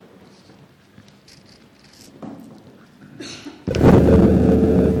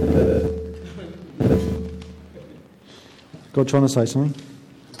God trying to say something?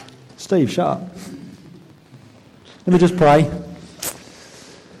 Steve, shut up. Let me just pray.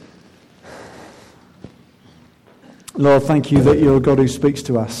 Lord, thank you that you're a God who speaks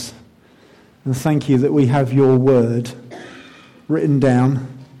to us. And thank you that we have your word written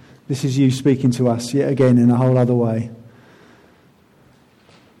down. This is you speaking to us yet again in a whole other way.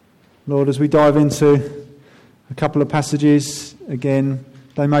 Lord, as we dive into a couple of passages, again,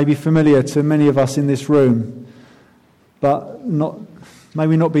 they may be familiar to many of us in this room, but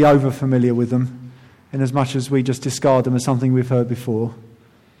maybe not be over familiar with them in as much as we just discard them as something we've heard before.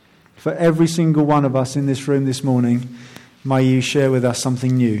 For every single one of us in this room this morning, may you share with us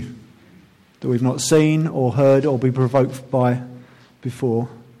something new that we've not seen or heard or be provoked by before.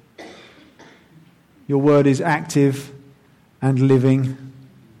 Your word is active and living.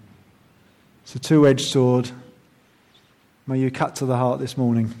 It's a two-edged sword. May you cut to the heart this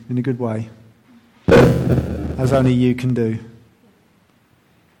morning in a good way, as only you can do.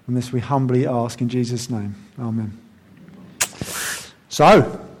 And this we humbly ask in Jesus' name. Amen.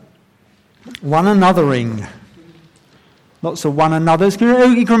 So, one anothering. Lots of one another's.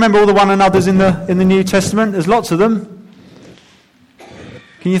 You can remember all the one another's in the New Testament? There's lots of them.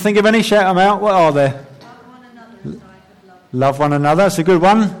 Can you think of any? Shout them out. What are there? Love one another. That's a good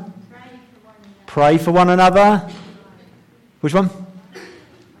one. Pray for one another. Which one?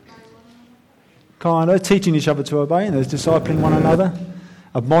 Kind of teaching each other to obey, and there's discipling one another.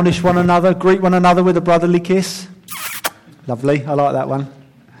 Admonish one another. Greet one another with a brotherly kiss. Lovely. I like that one.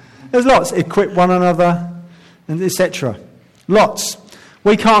 There's lots. Equip one another, and etc. Lots.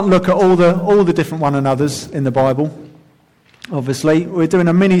 We can't look at all the different one another's in the Bible. Obviously, we're doing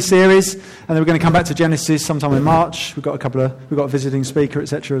a mini series, and then we're going to come back to Genesis sometime in March. We've got a visiting speaker,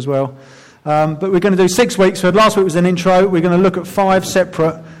 etc. as well. But we're going to do 6 weeks. So last week was an intro. We're going to look at 5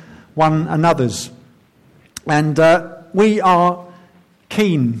 separate one another's, and we are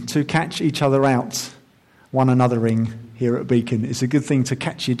keen to catch each other out, one anothering here at Beacon. It's a good thing to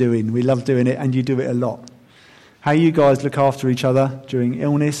catch you doing. We love doing it, and you do it a lot. How you guys look after each other during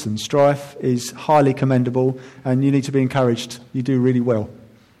illness and strife is highly commendable, and you need to be encouraged. You do really well.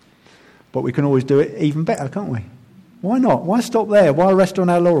 But we can always do it even better, can't we? Why not? Why stop there? Why rest on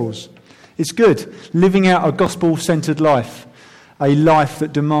our laurels? It's good. Living out a gospel-centred life, a life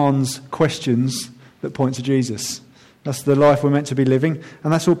that demands questions that point to Jesus. That's the life we're meant to be living,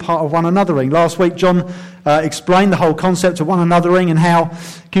 and that's all part of one anothering. Last week, John explained the whole concept of one anothering and how, can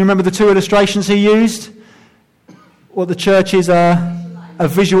you remember the 2 illustrations he used? What the church is a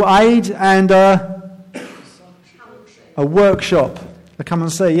visual aid and a workshop. Come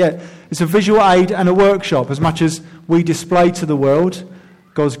and see, yeah. It's a visual aid and a workshop. As much as we display to the world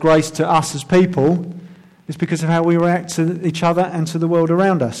God's grace to us as people, it's because of how we react to each other and to the world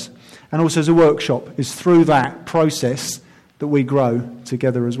around us. And also as a workshop, it's through that process that we grow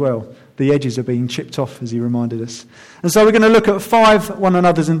together as well. The edges are being chipped off, as he reminded us. And so we're going to look at 5 one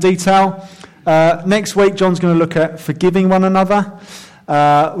another's in detail. Next week, John's going to look at forgiving one another.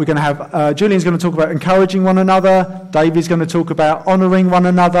 We're going to have Julian's going to talk about encouraging one another. Davey's going to talk about honouring one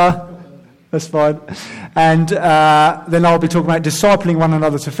another. That's fine. And then I'll be talking about discipling one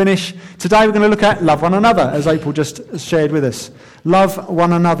another to finish. Today we're going to look at love one another, as April just shared with us. Love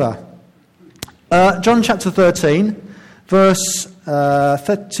one another. John chapter 13, verse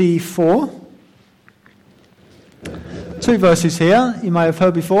 34. 2 verses here, you may have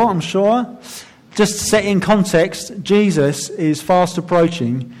heard before, I'm sure. Just to set in context, Jesus is fast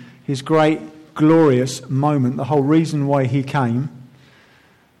approaching his great, glorious moment, the whole reason why he came.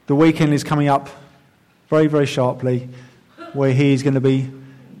 The weekend is coming up very, very sharply, where he's going to be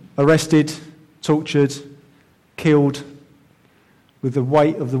arrested, tortured, killed, with the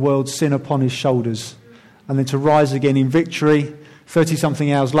weight of the world's sin upon his shoulders, and then to rise again in victory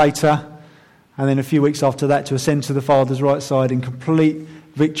 30-something hours later, and then a few weeks after that to ascend to the Father's right side in complete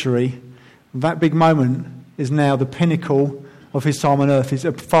victory. That big moment is now the pinnacle of his time on earth. It's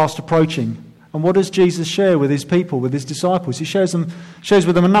fast approaching. And what does Jesus share with his people, with his disciples? He shares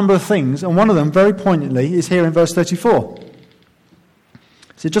with them a number of things, and one of them, very poignantly, is here in verse 34.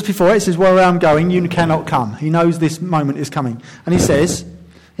 So just before it says, where I'm going, you cannot come. He knows this moment is coming. And he says,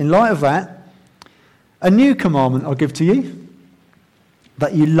 in light of that, a new commandment I'll give to you,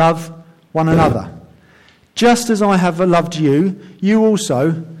 that you love one another. Just as I have loved you, you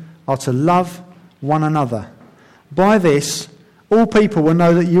also are to love one another. By this, all people will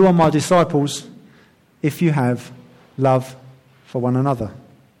know that you are my disciples if you have love for one another.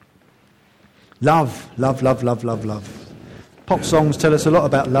 Love, love, love, love, love, love. Pop songs tell us a lot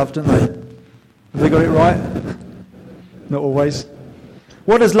about love, don't they? Have they got it right? Not always.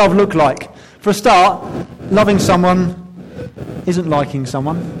 What does love look like? For a start, loving someone isn't liking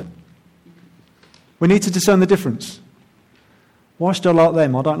someone. We need to discern the difference. Why should I like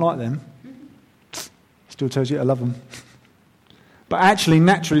them? I don't like them. Still tells you I love them. But actually,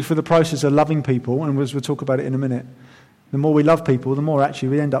 naturally, for the process of loving people, and as we'll talk about it in a minute, the more we love people, the more actually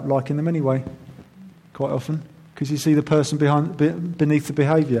we end up liking them anyway, quite often, because you see the person beneath the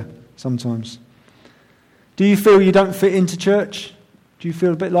behaviour sometimes. Do you feel you don't fit into church? Do you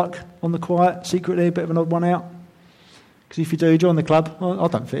feel a bit like on the quiet, secretly, a bit of an odd one out? Because if you do, join the club. I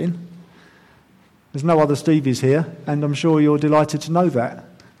don't fit in. There's no other Stevies here, and I'm sure you're delighted to know that.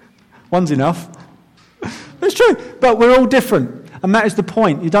 One's enough. It's true, but we're all different, and that is the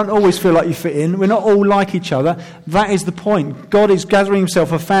point. You don't always feel like you fit in. We're not all like each other. That is the point. God is gathering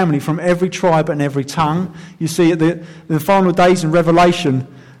himself a family from every tribe and every tongue. You see, at the final days in Revelation,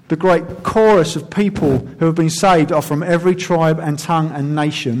 the great chorus of people who have been saved are from every tribe and tongue and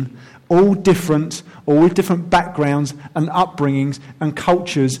nation, all different, all with different backgrounds and upbringings and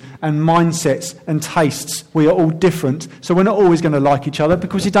cultures and mindsets and tastes. We are all different, so we're not always going to like each other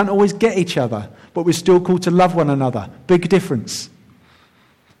because we don't always get each other, but we're still called to love one another. Big difference.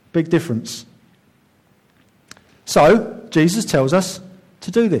 Big difference. So, Jesus tells us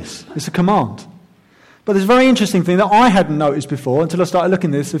to do this. It's a command. But there's a very interesting thing that I hadn't noticed before until I started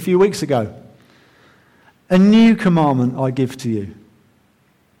looking at this a few weeks ago. A new commandment I give to you.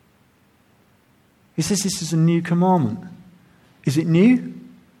 He says this is a new commandment. Is it new?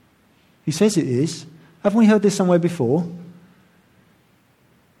 He says it is. Haven't we heard this somewhere before?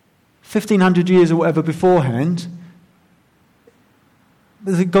 1,500 years or whatever beforehand,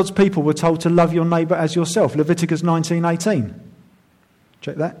 God's people were told to love your neighbour as yourself. Leviticus 19:18.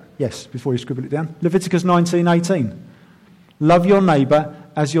 Check that? Yes, before you scribble it down. Leviticus 19:18. Love your neighbour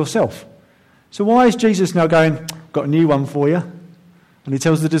as yourself. So why is Jesus now going, got a new one for you? And he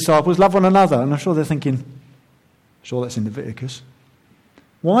tells the disciples, love one another. And I'm sure they're thinking, sure that's in Leviticus.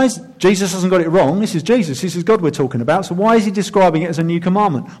 Why is Jesus hasn't got it wrong? This is Jesus. This is God we're talking about. So why is he describing it as a new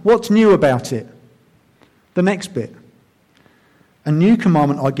commandment? What's new about it? The next bit. A new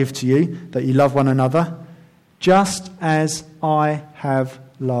commandment I give to you, that you love one another, just as I have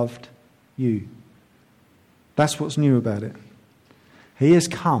loved you. That's what's new about it. He has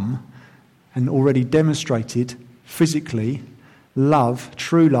come and already demonstrated physically love,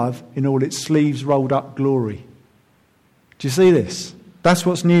 true love, in all its sleeves rolled up glory. Do you see this? That's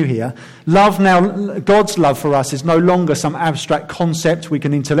what's new here. Love now, God's love for us is no longer some abstract concept we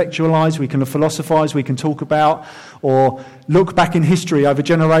can intellectualise, we can philosophise, we can talk about, or look back in history over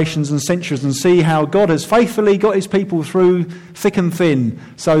generations and centuries and see how God has faithfully got his people through thick and thin.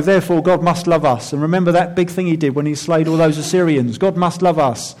 So therefore God must love us. And remember that big thing he did when he slayed all those Assyrians. God must love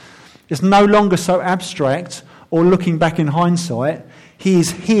us. It's no longer so abstract or looking back in hindsight. He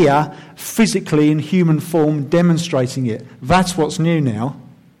is here, physically in human form, demonstrating it. That's what's new now.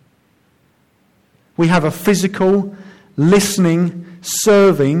 We have a physical, listening,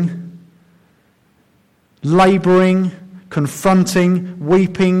 serving, labouring, confronting,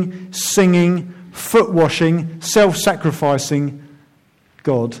 weeping, singing, foot washing, self-sacrificing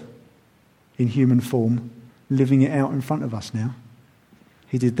God in human form, living it out in front of us now.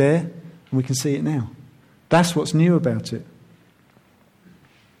 He did there, and we can see it now. That's what's new about it.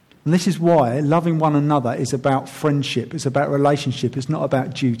 And this is why loving one another is about friendship, it's about relationship, it's not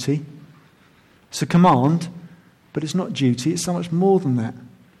about duty. It's a command, but it's not duty, it's so much more than that.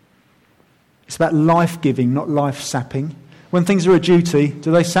 It's about life-giving, not life-sapping. When things are a duty,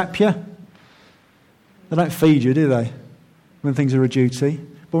 do they sap you? They don't feed you, do they? When things are a duty.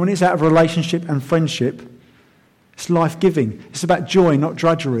 But when it's out of relationship and friendship, it's life-giving. It's about joy, not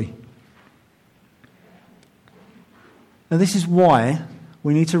drudgery. Now this is why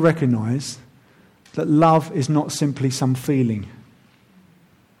we need to recognise that love is not simply some feeling.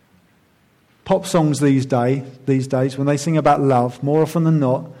 Pop songs these days, when they sing about love, more often than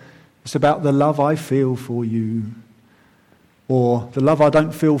not, it's about the love I feel for you. Or the love I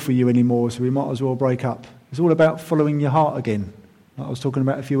don't feel for you anymore, so we might as well break up. It's all about following your heart again, like I was talking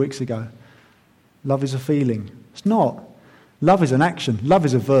about a few weeks ago. Love is a feeling. It's not. Love is an action. Love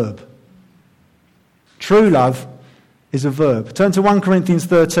is a verb. True love is a verb. Turn to 1 Corinthians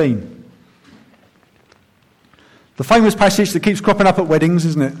 13. The famous passage that keeps cropping up at weddings,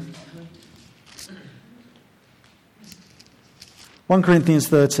 isn't it? 1 Corinthians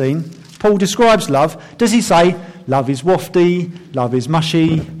 13. Paul describes love. Does he say, love is wafty, love is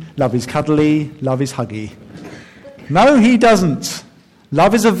mushy, love is cuddly, love is huggy? No, he doesn't.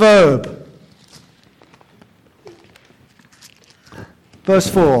 Love is a verb. Verse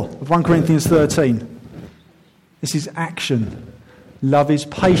 4 of 1 Corinthians 13. This is action. Love is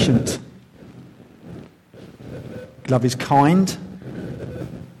patient. Love is kind.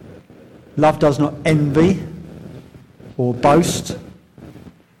 Love does not envy or boast.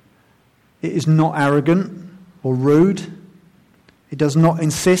 It is not arrogant or rude. It does not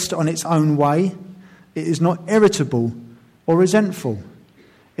insist on its own way. It is not irritable or resentful.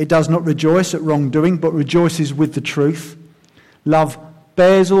 It does not rejoice at wrongdoing, but rejoices with the truth. Love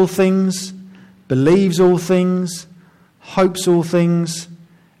bears all things, believes all things, hopes all things,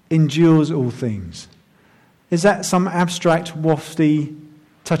 endures all things. Is that some abstract, wafty,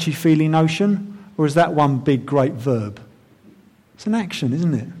 touchy-feely notion? Or is that one big, great verb? It's an action,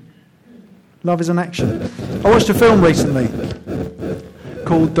 isn't it? Love is an action. I watched a film recently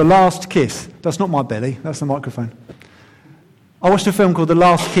called The Last Kiss. That's not my belly, that's the microphone. I watched a film called The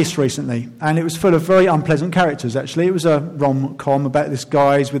Last Kiss recently, and it was full of very unpleasant characters, actually. It was a rom-com about this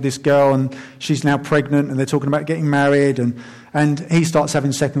guy's with this girl, and she's now pregnant, and they're talking about getting married, and he starts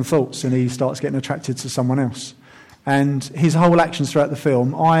having second thoughts, and he starts getting attracted to someone else. And his whole actions throughout the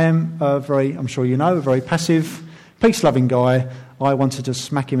film, I'm sure you know, a very passive, peace-loving guy. I wanted to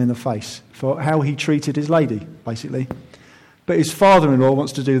smack him in the face for how he treated his lady, basically. But his father-in-law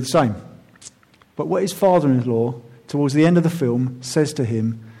wants to do the same. But what his father-in-law, towards the end of the film, says to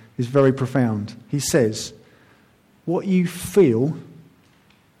him is very profound. He says, what you feel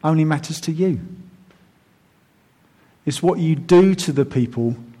only matters to you. It's what you do to the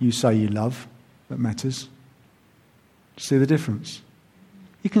people you say you love that matters. See the difference?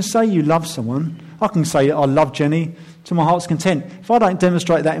 You can say you love someone. I can say I love Jenny to my heart's content. If I don't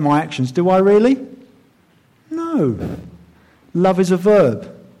demonstrate that in my actions, do I really? No. Love is a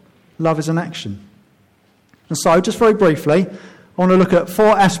verb. Love is an action. And so, just very briefly, I want to look at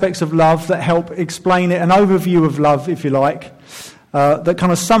 4 aspects of love that help explain it, an overview of love, if you like, that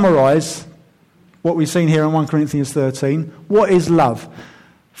kind of summarise what we've seen here in 1 Corinthians 13. What is love?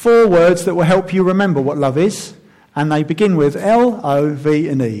 4 words that will help you remember what love is, and they begin with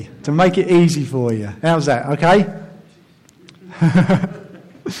L-O-V-E, to make it easy for you. How's that, okay?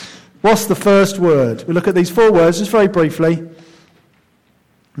 What's the first word? We'll look at these 4 words just very briefly,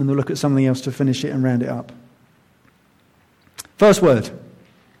 and we'll look at something else to finish it and round it up. First word,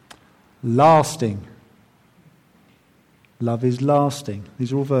 lasting. Love is lasting.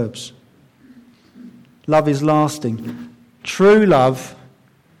 These are all verbs. Love is lasting. True love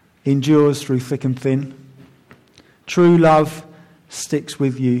endures through thick and thin. True love sticks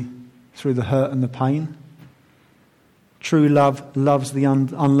with you through the hurt and the pain. True love loves the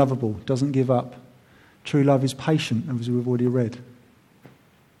unlovable, doesn't give up. True love is patient, as we've already read.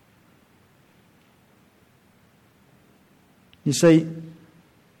 You see,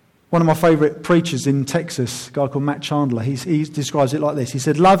 one of my favourite preachers in Texas, a guy called Matt Chandler, he describes it like this. He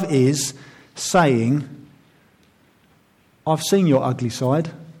said, love is saying, I've seen your ugly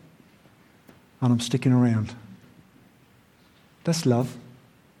side, and I'm sticking around. That's love.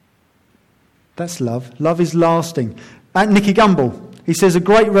 That's love. Love is lasting. And Nicky Gumbel, he says, a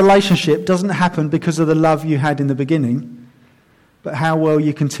great relationship doesn't happen because of the love you had in the beginning, but how well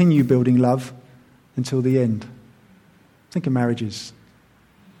you continue building love until the end. Think of marriages.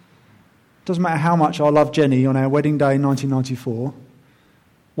 Doesn't matter how much I love Jenny on our wedding day in 1994.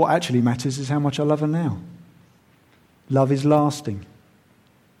 What actually matters is how much I love her now. Love is lasting.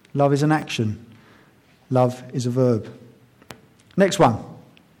 Love is an action. Love is a verb. Next one.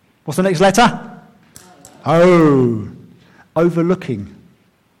 What's the next letter? O. Overlooking.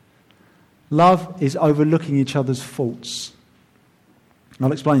 Love is overlooking each other's faults.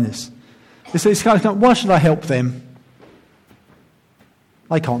 I'll explain this. It's kind of, why should I help them?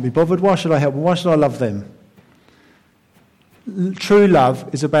 They can't be bothered. Why should I help them? Why should I love them? True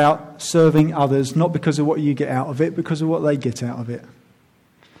love is about serving others, not because of what you get out of it, because of what they get out of it.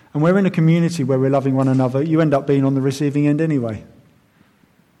 And we're in a community where we're loving one another. You end up being on the receiving end anyway.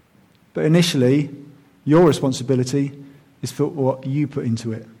 But initially, your responsibility is for what you put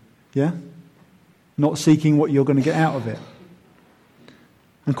into it. Yeah? Not seeking what you're going to get out of it.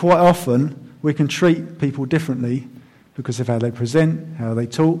 And quite often, we can treat people differently because of how they present, how they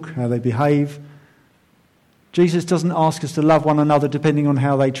talk, how they behave. Jesus doesn't ask us to love one another depending on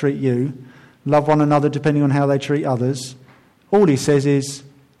how they treat you. Love one another depending on how they treat others. All he says is,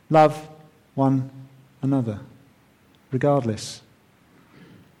 love one another, regardless.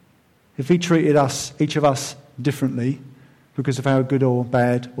 If he treated us, each of us, differently because of how good or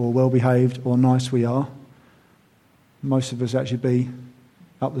bad or well-behaved or nice we are, most of us actually be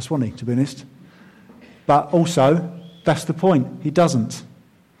up the Swanee, to be honest. But also, that's the point. He doesn't.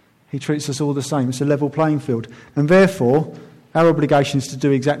 He treats us all the same. It's a level playing field. And therefore, our obligation is to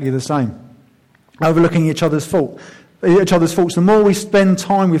do exactly the same. Overlooking each other's fault. each other's faults, the more we spend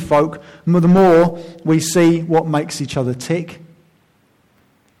time with folk, the more we see what makes each other tick.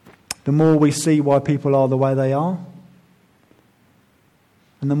 The more we see why people are the way they are.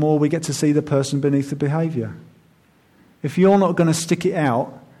 And the more we get to see the person beneath the behaviour. If you're not going to stick it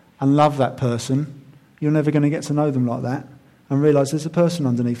out and love that person, you're never going to get to know them like that and realise there's a person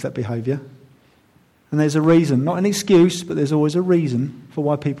underneath that behaviour. And there's a reason, not an excuse, but there's always a reason for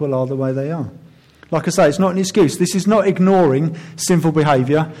why people are the way they are. Like I say, it's not an excuse. This is not ignoring sinful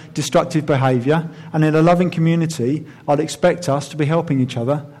behaviour, destructive behaviour. And in a loving community, I'd expect us to be helping each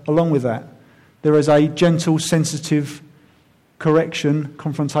other along with that. There is a gentle, sensitive correction,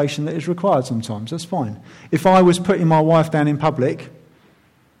 confrontation that is required sometimes. That's fine. If I was putting my wife down in public,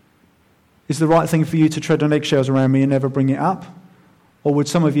 is the right thing for you to tread on eggshells around me and never bring it up? Or would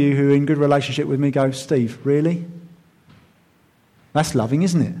some of you who are in good relationship with me go, Steve, really? That's loving,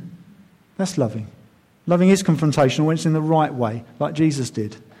 isn't it? That's loving. Loving is confrontational when it's in the right way, like Jesus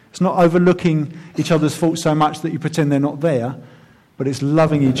did. It's not overlooking each other's faults so much that you pretend they're not there, but it's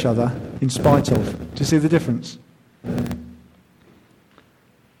loving each other in spite of. Do you see the difference?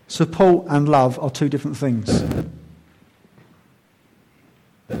 Support and love are two different things.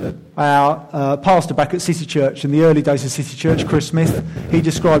 Our pastor back at City Church, in the early days of City Church, Chris Smith, he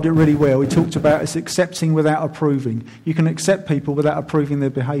described it really well. He talked about it's accepting without approving. You can accept people without approving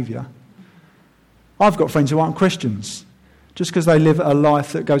their behaviour. I've got friends who aren't Christians. Just because they live a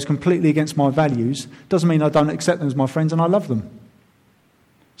life that goes completely against my values doesn't mean I don't accept them as my friends and I love them.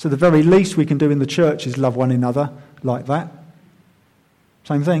 So the very least we can do in the church is love one another like that.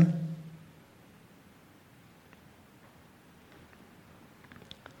 Same thing.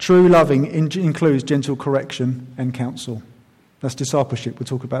 True loving includes gentle correction and counsel. That's discipleship. We'll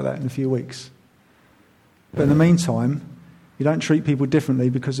talk about that in a few weeks. But in the meantime, you don't treat people differently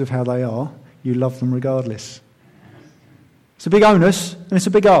because of how they are. You love them regardless. It's a big onus and it's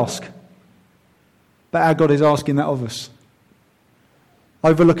a big ask. But our God is asking that of us.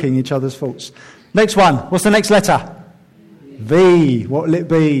 Overlooking each other's faults. Next one. What's the next letter? V. What will it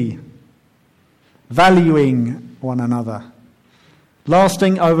be? Valuing one another.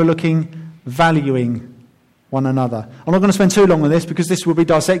 Lasting, overlooking, valuing one another. I'm not going to spend too long on this because this will be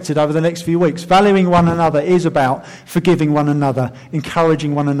dissected over the next few weeks. Valuing one another is about forgiving one another,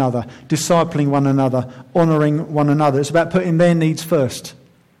 encouraging one another, discipling one another, honouring one another. It's about putting their needs first.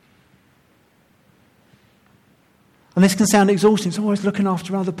 And this can sound exhausting. It's always looking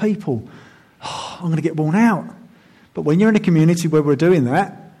after other people. Oh, I'm going to get worn out. But when you're in a community where we're doing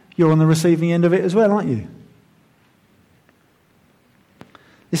that, you're on the receiving end of it as well, aren't you?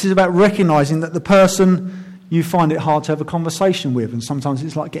 This is about recognising that the person you find it hard to have a conversation with, and sometimes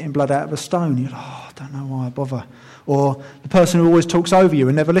it's like getting blood out of a stone. You're like, I don't know why I bother. Or the person who always talks over you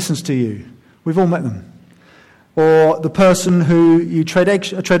and never listens to you. We've all met them. Or the person who you tread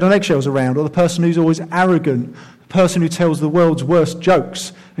on eggshells around, or the person who's always arrogant, the person who tells the world's worst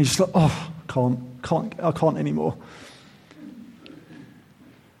jokes, and you're just like, I can't anymore.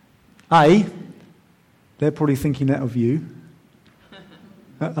 A, they're probably thinking that of you.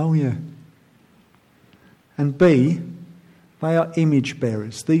 Oh yeah. And B, they are image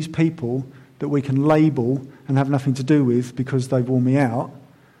bearers. These people that we can label and have nothing to do with because they've worn me out,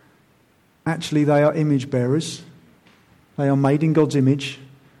 actually they are image bearers. They are made in God's image.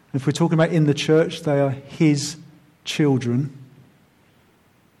 And if we're talking about in the church, they are His children.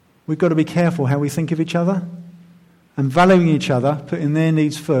 We've got to be careful how we think of each other. And valuing each other, putting their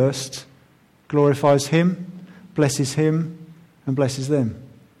needs first, glorifies Him, blesses Him, and blesses them.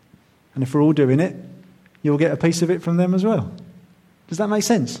 And if we're all doing it, you'll get a piece of it from them as well. Does that make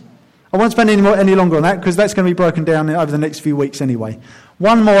sense? I won't spend any longer on that because that's going to be broken down over the next few weeks anyway.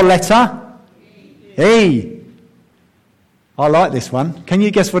 One more letter. E. I like this one. Can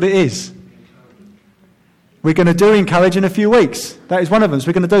you guess what it is? We're going to do encourage in a few weeks. That is one of them. So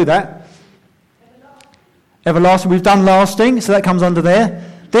we're going to do that. Everlasting. We've done lasting, so that comes under there.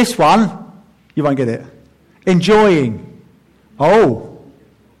 This one, you won't get it. Enjoying. Oh.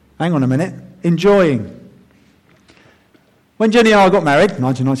 Hang on a minute. Enjoying. When Jenny and I got married,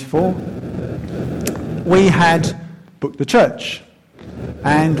 1994, we had booked the church.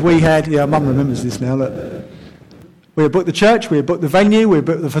 And we had, Mum remembers this now, look. We had booked the church, we had booked the venue, we had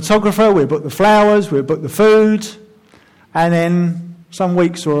booked the photographer, we had booked the flowers, we had booked the food. And then some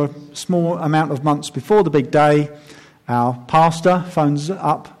weeks or a small amount of months before the big day, our pastor phones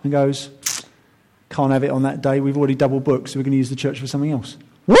up and goes, can't have it on that day, we've already double booked, so we're going to use the church for something else.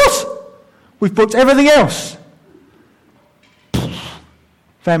 What? We've booked everything else.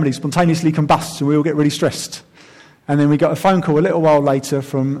 Family spontaneously combusts and we all get really stressed. And then we got a phone call a little while later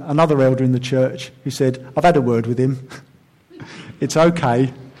from another elder in the church who said, I've had a word with him. It's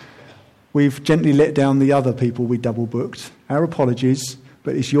okay. We've gently let down the other people we double booked. Our apologies,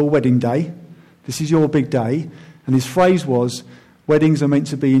 but it's your wedding day. This is your big day. And his phrase was, weddings are meant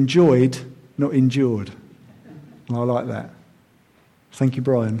to be enjoyed, not endured. And I like that. Thank you,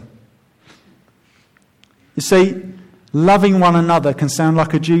 Brian. You see, loving one another can sound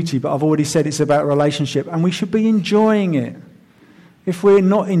like a duty, but I've already said it's about a relationship, and we should be enjoying it. If we're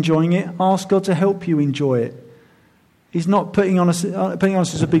not enjoying it, ask God to help you enjoy it. He's not putting on us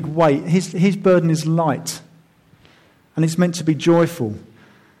as a big weight. His burden is light, and it's meant to be joyful.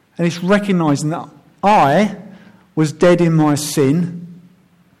 And it's recognising that I was dead in my sin,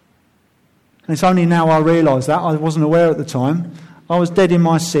 and it's only now I realise that. I wasn't aware at the time. I was dead in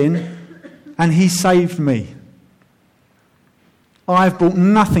my sin, and he saved me. I've brought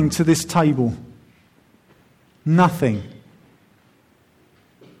nothing to this table. Nothing.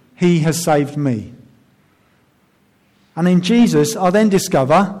 He has saved me. And in Jesus, I then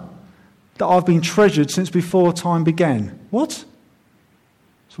discover that I've been treasured since before time began. What?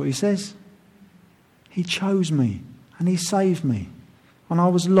 That's what he says. He chose me and he saved me. And I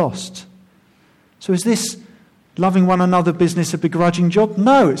was lost. So is this loving one another business a begrudging job?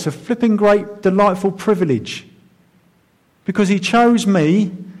 No, it's a flipping great, delightful privilege. Because he chose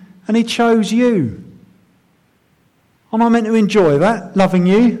me and he chose you. And I'm meant to enjoy that, loving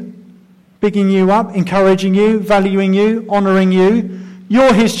you, bigging you up, encouraging you, valuing you, honouring you.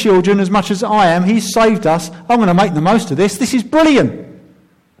 You're his children as much as I am. He's saved us. I'm going to make the most of this. This is brilliant.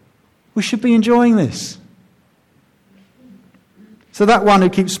 We should be enjoying this. So that one who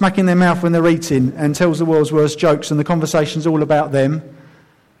keeps smacking their mouth when they're eating and tells the world's worst jokes and the conversation's all about them,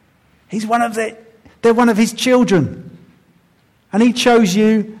 they're one of his children. And he chose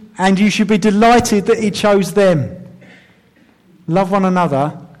you, and you should be delighted that he chose them. Love one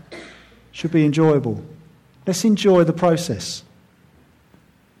another should be enjoyable. Let's enjoy the process.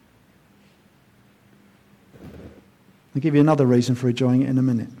 I'll give you another reason for enjoying it in a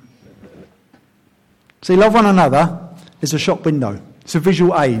minute. See, love one another is a shop window. It's a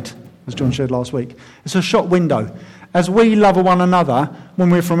visual aid, as John shared last week. It's a shop window. As we love one another, when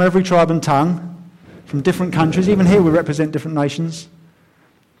we're from every tribe and tongue, from different countries, even here we represent different nations,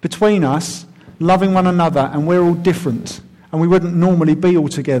 between us, loving one another, and we're all different, and we wouldn't normally be all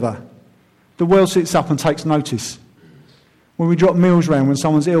together. The world sits up and takes notice. When we drop meals round when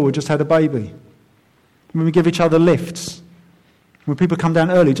someone's ill or just had a baby. When we give each other lifts. When people come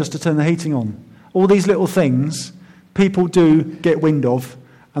down early just to turn the heating on. All these little things people do get wind of,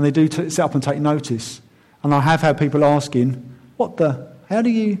 and they do sit up and take notice. And I have had people asking, why do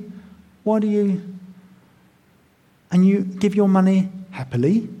you, and you give your money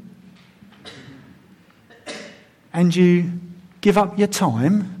happily, and you give up your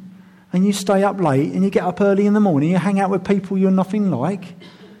time, and you stay up late, and you get up early in the morning, you hang out with people you're nothing like.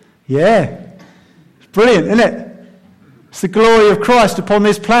 Yeah, it's brilliant, isn't it? It's the glory of Christ upon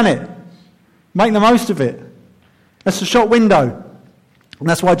this planet. Make the most of it. That's the shop window. And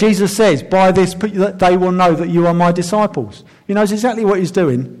that's why Jesus says, by this they will know that you are my disciples. He knows exactly what he's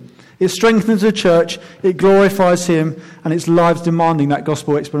doing. It strengthens the church, it glorifies him, and it's lives demanding that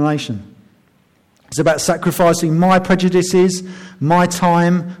gospel explanation. It's about sacrificing my prejudices, my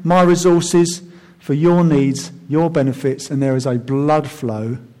time, my resources for your needs, your benefits, and there is a blood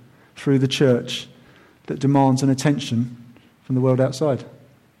flow through the church that demands an attention from the world outside.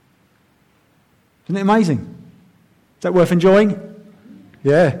 Isn't it amazing? Is that worth enjoying?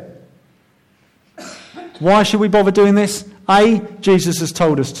 Yeah. Why should we bother doing this? A, Jesus has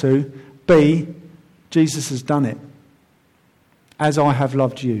told us to. B, Jesus has done it. As I have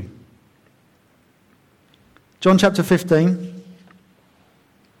loved you. John chapter 15.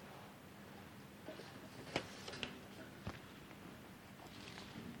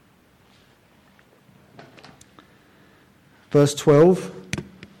 Verse 12.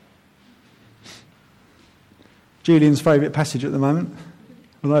 Julian's favourite passage at the moment.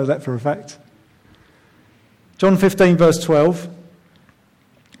 I know that for a fact. John 15 verse 12.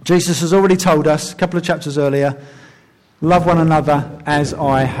 Jesus has already told us, a couple of chapters earlier, love one another as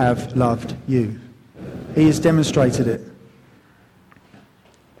I have loved you. He has demonstrated it.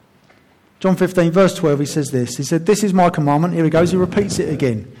 John 15 verse 12, he says this. He said, this is my commandment. Here he goes, he repeats it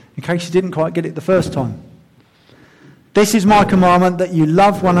again, in case you didn't quite get it the first time. This is my commandment, that you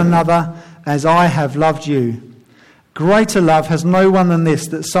love one another as I have loved you. Greater love has no one than this,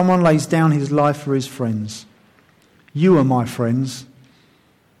 that someone lays down his life for his friends. You are my friends,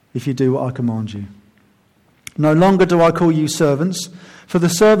 if you do what I command you. No longer do I call you servants, For the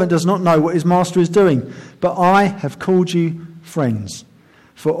servant does not know what his master is doing, but I have called you friends.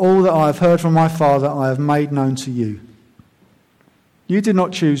 For all that I have heard from my Father I have made known to you. You did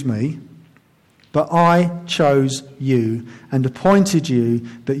not choose me, but I chose you and appointed you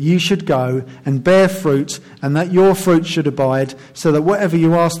that you should go and bear fruit, and that your fruit should abide, so that whatever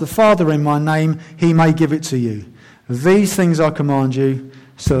you ask the Father in my name, he may give it to you. These things I command you,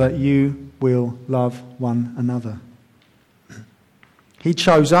 so that you will love one another. He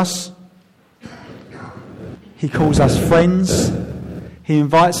chose us. He calls us friends. He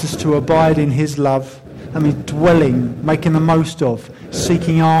invites us to abide in his love. I mean, dwelling, making the most of,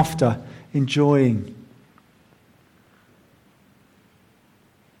 seeking after, enjoying.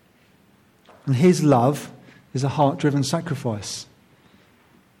 And his love is a heart-driven sacrifice.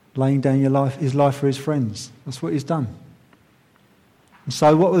 Laying down his life for his friends. That's what he's done. And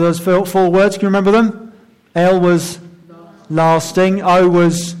so what were those 4 words? Can you remember them? L was lasting. O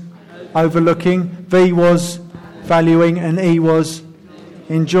was overlooking. V was valuing. And E was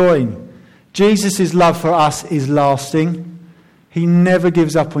enjoying. Jesus' love for us is lasting. He never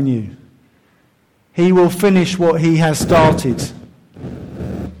gives up on you. He will finish what he has started.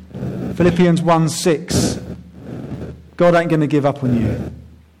 Philippians 1:6. God ain't going to give up on you.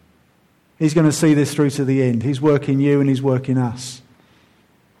 He's going to see this through to the end. He's working you and he's working us.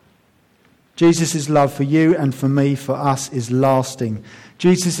 Jesus' love for you and for me, for us, is lasting.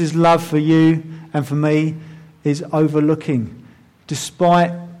 Jesus' love for you and for me is overlooking.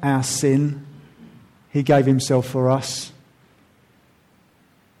 Despite our sin, he gave himself for us.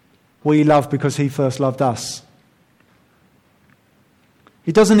 We love because he first loved us.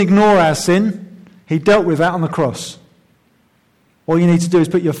 He doesn't ignore our sin. He dealt with that on the cross. All you need to do is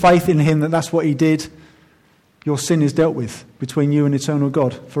put your faith in him, that's what he did. Your sin is dealt with between you and eternal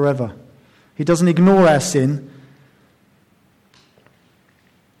God forever. He doesn't ignore our sin,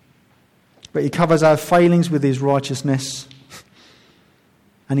 but he covers our failings with his righteousness,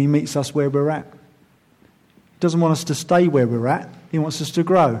 and he meets us where we're at. He doesn't want us to stay where we're at. He wants us to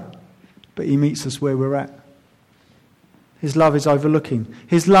grow, but he meets us where we're at. His love is overlooking.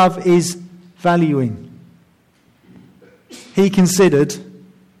 His love is valuing. He considered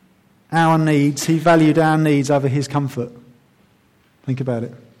our needs. He valued our needs over his comfort. Think about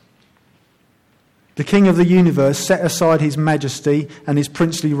it. The King of the universe set aside his majesty and his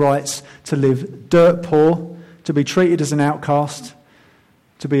princely rights to live dirt poor, to be treated as an outcast,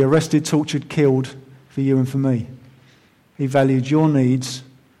 to be arrested, tortured, killed for you and for me. He valued your needs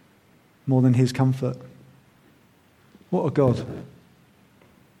more than his comfort. What a God.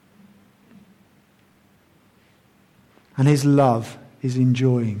 And his love is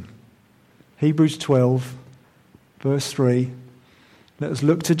enjoying. Hebrews 12, verse 3. Let us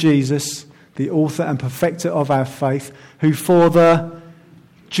look to Jesus, the author and perfecter of our faith, who for the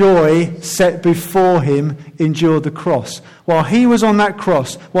joy set before him endured the cross. While he was on that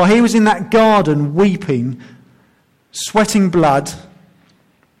cross, while he was in that garden weeping, sweating blood,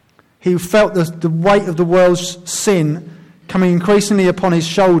 he felt the weight of the world's sin coming increasingly upon his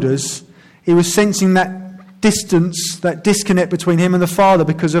shoulders. He was sensing that distance, that disconnect between him and the Father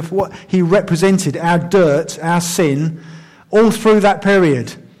because of what he represented, our dirt, our sin, all through that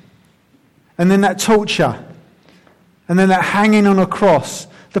period. And then that torture, and then that hanging on a cross.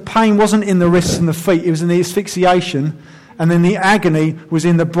 The pain wasn't in the wrists and the feet, it was in the asphyxiation, and then the agony was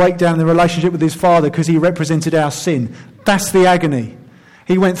in the breakdown in the relationship with his Father because he represented our sin. That's the agony.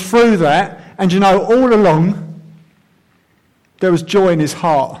 He went through that, and all along, there was joy in his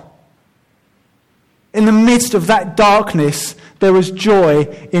heart. In the midst of that darkness, there was joy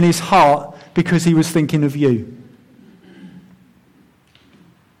in his heart because he was thinking of you.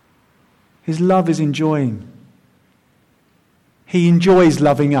 His love is enjoying. He enjoys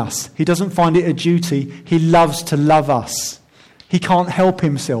loving us. He doesn't find it a duty. He loves to love us. He can't help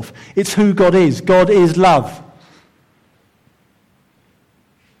himself. It's who God is. God is love.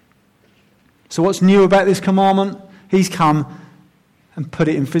 So what's new about this commandment? He's come and put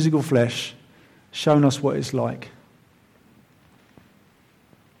it in physical flesh, shown us what it's like.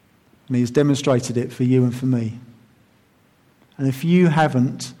 And he's demonstrated it for you and for me. And if you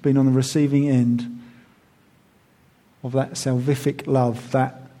haven't been on the receiving end of that salvific love,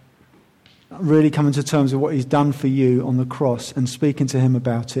 that really coming to terms with what he's done for you on the cross and speaking to him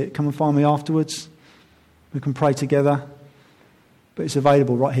about it, come and find me afterwards. We can pray together. But it's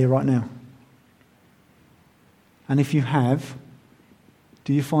available right here, right now. And if you have,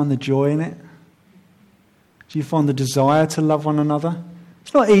 do you find the joy in it? Do you find the desire to love one another?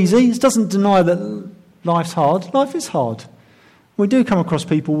 It's not easy. It doesn't deny that life's hard. Life is hard. We do come across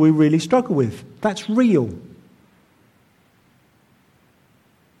people we really struggle with. That's real.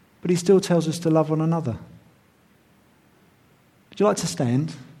 But he still tells us to love one another. Would you like to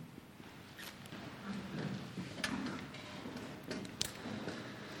stand?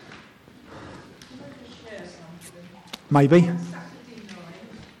 Maybe. Saturday night,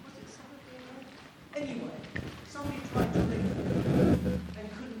 was it Saturday night? Anyway, somebody tried to ring them and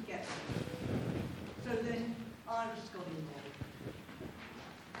couldn't get them. So then Iris got involved.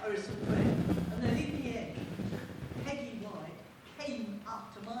 Iris and Fred. And then in the end, Peggy White came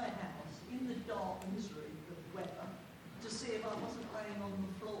up to my house in the dark misery of weather to see if I wasn't laying on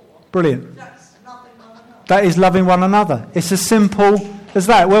the floor. Brilliant. That's loving one another. That is loving one another. It's as simple as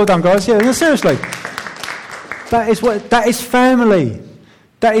that. Well done, guys. Yeah, no, seriously. That is family.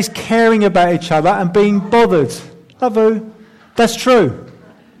 That is caring about each other and being bothered. Love you. That's true.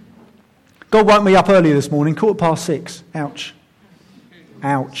 God woke me up early this morning, 6:15. Ouch.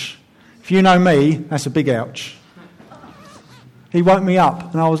 Ouch. If you know me, that's a big ouch. He woke me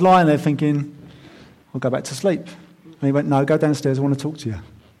up and I was lying there thinking, I'll go back to sleep. And he went, no, go downstairs, I want to talk to you.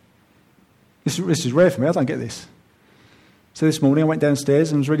 This is rare for me, I don't get this. So this morning I went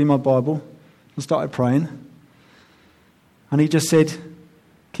downstairs and was reading my Bible and started praying. And he just said,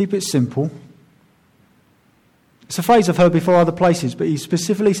 keep it simple. It's a phrase I've heard before other places, but he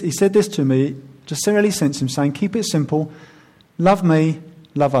said this to me, just really sensed him saying, keep it simple, love me,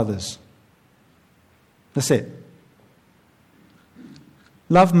 love others. That's it.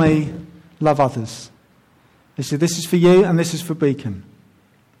 Love me, love others. He said, this is for you and this is for Beacon.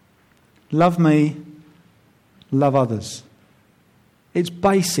 Love me, love others. It's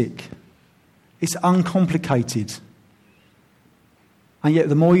basic. It's uncomplicated. And yet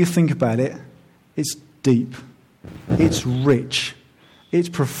the more you think about it, it's deep, it's rich, it's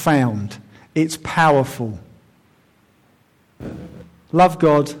profound, it's powerful. Love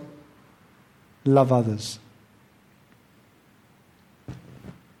God, love others.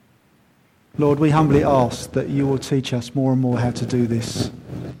 Lord, we humbly ask that you will teach us more and more how to do this.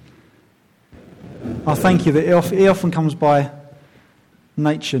 I thank you that it often comes by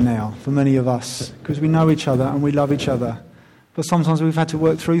nature now for many of us, because we know each other and we love each other. But sometimes we've had to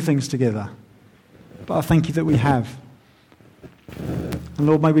work through things together. But I thank you that we have. And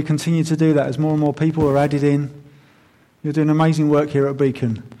Lord, may we continue to do that as more and more people are added in. You're doing amazing work here at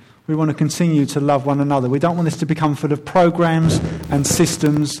Beacon. We want to continue to love one another. We don't want this to become full of programs and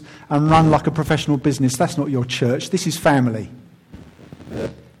systems and run like a professional business. That's not your church. This is family.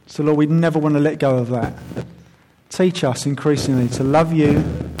 So Lord, we never want to let go of that. Teach us increasingly to love you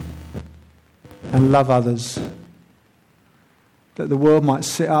and love others, that the world might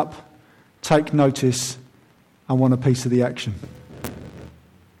sit up, take notice, and want a piece of the action.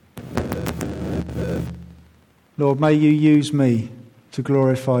 Lord, may you use me to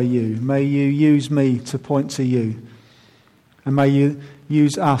glorify you. May you use me to point to you. And may you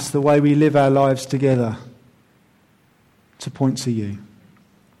use us, the way we live our lives together, to point to you.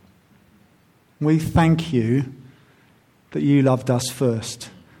 We thank you that you loved us first,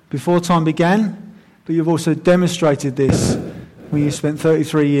 before time began, but you've also demonstrated this when you spent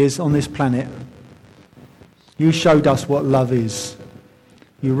 33 years on this planet. You showed us what love is.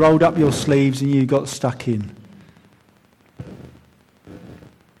 You rolled up your sleeves and you got stuck in.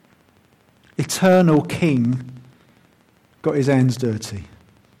 Eternal King got his hands dirty.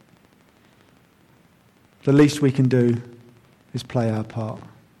 The least we can do is play our part.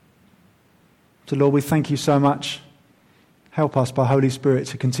 So Lord, we thank you so much. Help us by Holy Spirit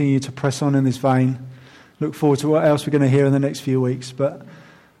to continue to press on in this vein. Look forward to what else we're going to hear in the next few weeks. But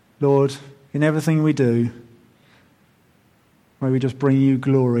Lord, in everything we do, may we just bring you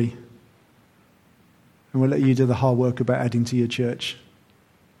glory. And we'll let you do the hard work about adding to your church.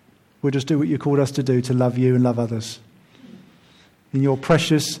 We'll just do what you called us to do, to love you and love others. In your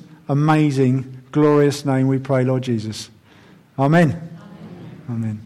precious, amazing, glorious name we pray, Lord Jesus. Amen. Amen. Amen.